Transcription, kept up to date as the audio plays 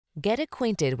Get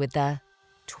acquainted with the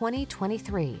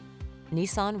 2023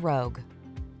 Nissan Rogue.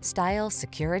 Style,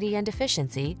 security, and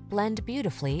efficiency blend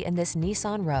beautifully in this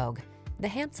Nissan Rogue, the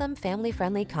handsome,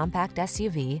 family-friendly compact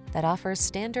SUV that offers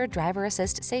standard driver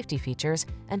assist safety features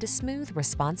and a smooth,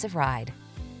 responsive ride.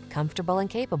 Comfortable and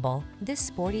capable, this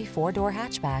sporty four-door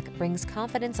hatchback brings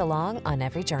confidence along on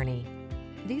every journey.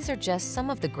 These are just some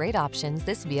of the great options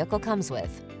this vehicle comes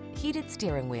with: heated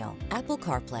steering wheel, Apple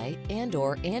CarPlay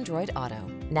and/or Android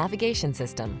Auto, navigation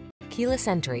system, keyless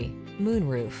entry,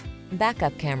 moonroof,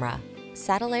 backup camera,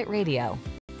 satellite radio,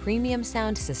 premium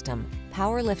sound system,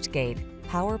 power liftgate,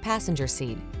 power passenger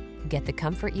seat. Get the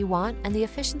comfort you want and the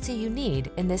efficiency you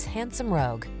need in this handsome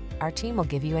Rogue. Our team will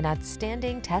give you an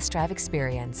outstanding test drive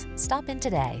experience. Stop in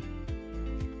today.